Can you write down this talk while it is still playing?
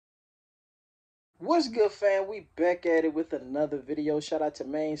What's good, fam? We back at it with another video. Shout out to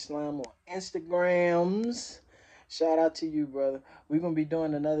Main Slime on Instagrams. Shout out to you, brother. We're gonna be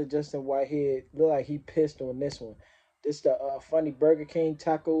doing another Justin Whitehead. Look like he pissed on this one. This the funny Burger King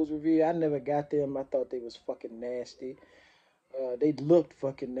tacos review. I never got them. I thought they was fucking nasty. They looked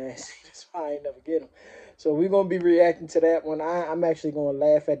fucking nasty. That's why I ain't never get them. So we're gonna be reacting to that one. I'm actually gonna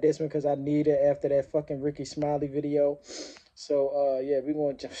laugh at this one because I need it after that fucking Ricky Smiley video. So yeah, we're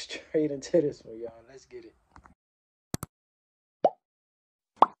gonna jump straight into this one, y'all. Let's get it.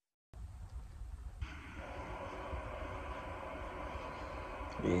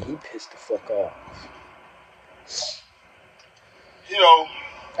 Yeah, he pissed the fuck off. You know,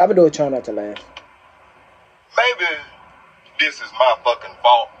 I've been doing trying not to laugh. maybe this is my fucking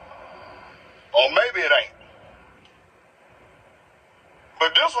fault. Or maybe it ain't.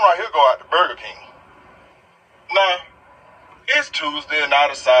 But this one right here go out to Burger King. Now, it's Tuesday and I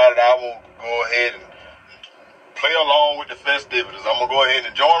decided I will go ahead and play along with the festivities. I'm going to go ahead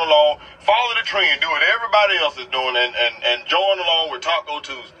and join along, follow the trend, do what everybody else is doing, and join along with Taco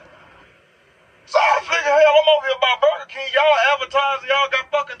Tuesday. So I figure, hell, I'm over here by Burger King. Y'all advertising, y'all got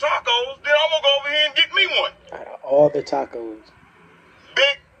fucking tacos. Then I'm going to go over here and get me one. All the tacos.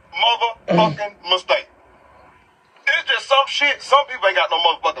 Big motherfucking mistake. It's just some shit some people ain't got no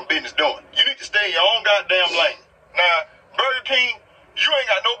motherfucking business doing. You need to stay in your own goddamn lane. Now, Burger King, you ain't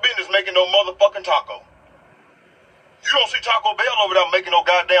got no business making no motherfucking taco. You don't see Taco Bell over there making no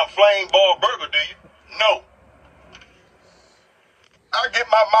goddamn flame ball burger, do you? No. I get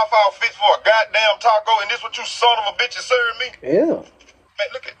my mouth all fit for a goddamn taco, and this what you son of a bitches serve me? Yeah. Man,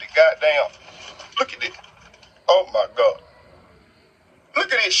 look at the goddamn. Look at this. Oh my God.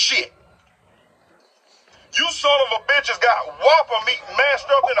 Look at this shit. You son of a bitches got Whopper meat mashed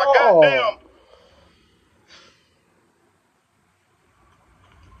up in a goddamn.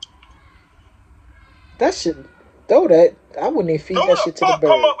 That shit, throw that. I wouldn't even feed that shit to the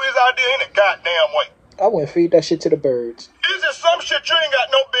birds. Come up with his idea in a goddamn way. I wouldn't feed that shit to the birds. This is some shit you ain't got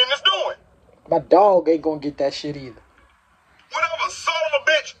no business doing. My dog ain't gonna get that shit either. Whatever son of a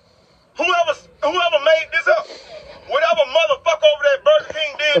bitch, whoever made this up, whatever motherfucker over there at Burger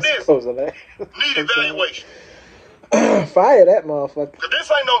King did this, need evaluation. Fire that motherfucker. Cause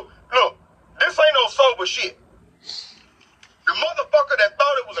this ain't no sober shit. The motherfucker that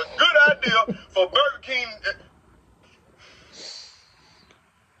thought it was a good idea for Burger King.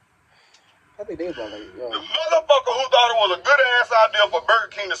 I think they was like, yo. The motherfucker who thought it was a good ass idea for Burger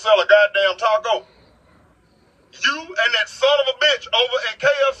King to sell a goddamn taco. You and that son of a bitch over at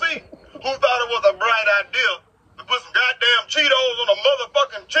KFC who thought it was a bright idea to put some goddamn Cheetos on a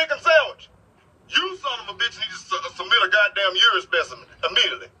motherfucking chicken sandwich. You son of a bitch need to submit a goddamn urine specimen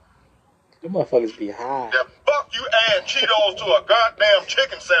immediately. The motherfuckers be high. The fuck you add Cheetos to a goddamn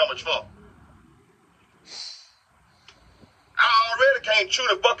chicken sandwich for? I already can't chew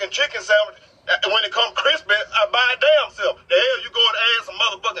the fucking chicken sandwich. When it come crispy, I buy a damn self. The hell you going to add some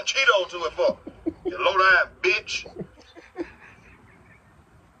motherfucking Cheetos to it for? You low-down bitch.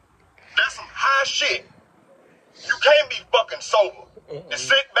 That's some high shit. You can't be fucking sober. To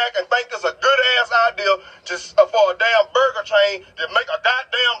sit back and think it's a good-ass idea for a damn burger chain to make a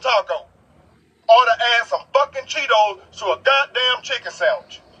goddamn taco. Or to add some fucking Cheetos to a goddamn chicken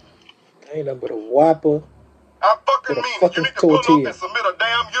sandwich. Ain't nothing but a Whopper. I fucking mean it. You need to pull up and submit a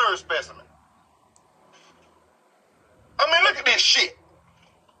damn urine specimen. I mean, look at this shit.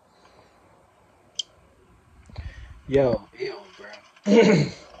 Yo, bro.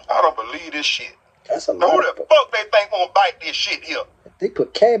 I don't believe this shit. That's a now, lot. Who the fuck they think gonna bite this shit here? They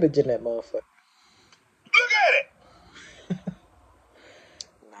put cabbage in that motherfucker. Look at it.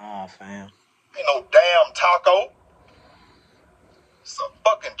 Nah, fam. Ain't no damn taco. It's a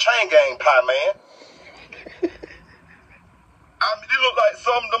fucking chain gang pie, man. I mean, you look like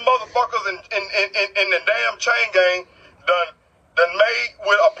some of the motherfuckers in the damn chain gang done made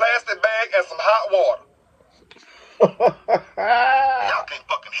with a plastic bag and some hot water. Y'all can't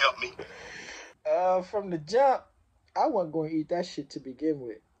fucking help me. From the jump, I wasn't going to eat that shit to begin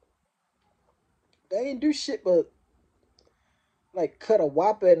with. They ain't do shit but like cut a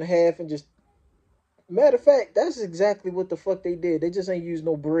Whopper in half and just. Matter of fact, that's exactly what the fuck they did. They just ain't use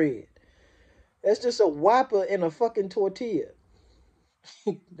no bread. That's just a Whopper in a fucking tortilla.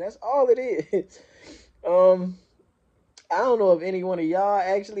 That's all it is. I don't know if any one of y'all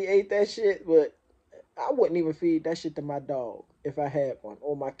actually ate that shit, but I wouldn't even feed that shit to my dog if I had one,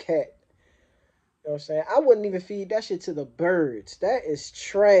 or my cat. You know what I'm saying? I wouldn't even feed that shit to the birds. That is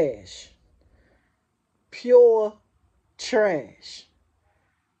trash. Pure trash.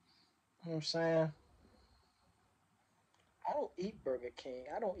 You know what I'm saying? I don't eat Burger King.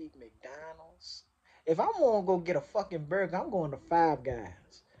 I don't eat McDonald's. If I want to go get a fucking burger, I'm going to Five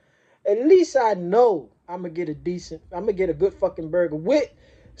Guys. At least I know I'm gonna get a good fucking burger with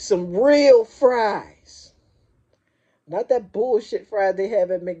some real fries. Not that bullshit fries they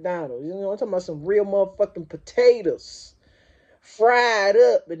have at McDonald's. You know, I'm talking about some real motherfucking potatoes. Fried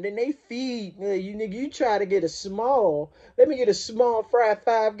up, and then they feed you. Nigga, you try to get a small. Let me get a small fried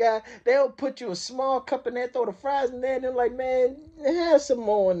Five Guy. They'll put you a small cup in there, throw the fries in there, and they're like, man, have some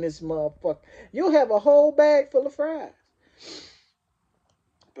more in this motherfucker. You'll have a whole bag full of fries.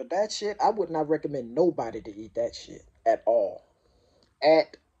 But that shit, I would not recommend nobody to eat that shit at all.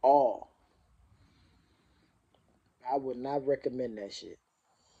 At all. I would not recommend that shit.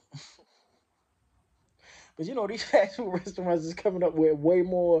 But you know, these fast food restaurants is coming up with way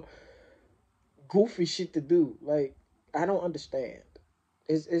more goofy shit to do. Like, I don't understand.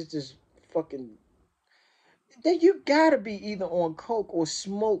 It's just fucking. Then you gotta be either on coke or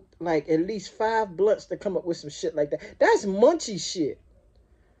smoked like at least 5 blunts to come up with some shit like that. That's munchy shit.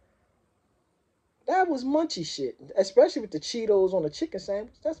 That was munchy shit, especially with the Cheetos on the chicken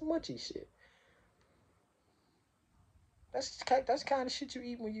sandwich. That's munchy shit. That's kind of shit you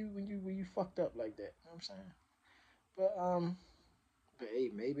eat when you fucked up like that. You know what I'm saying? But hey,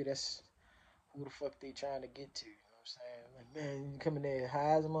 maybe that's who the fuck they trying to get to. You know what I'm saying? Like, man, you come in there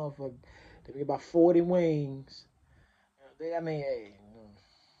high as a motherfucker. They get about 40 wings. I mean, hey,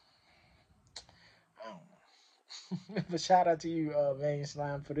 I don't know. But shout out to you, Vein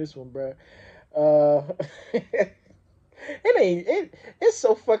Slime, for this one, bro. It ain't it. It's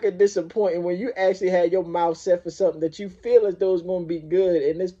so fucking disappointing when you actually had your mouth set for something that you feel as though it's gonna be good,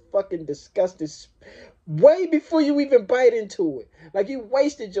 and it's fucking disgusting way before you even bite into it. Like you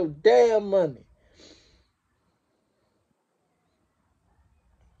wasted your damn money.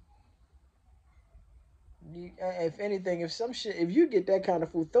 If anything, if you get that kind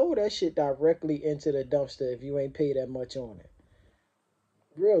of food, throw that shit directly into the dumpster if you ain't paid that much on it.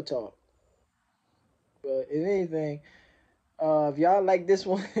 Real talk. But if anything, if y'all like this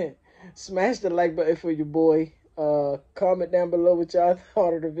one, smash the like button for your boy. Comment down below what y'all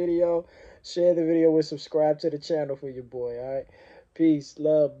thought of the video. Share the video and subscribe to the channel for your boy. All right. Peace,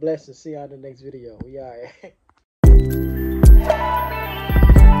 love, blessings. See y'all in the next video. We all right.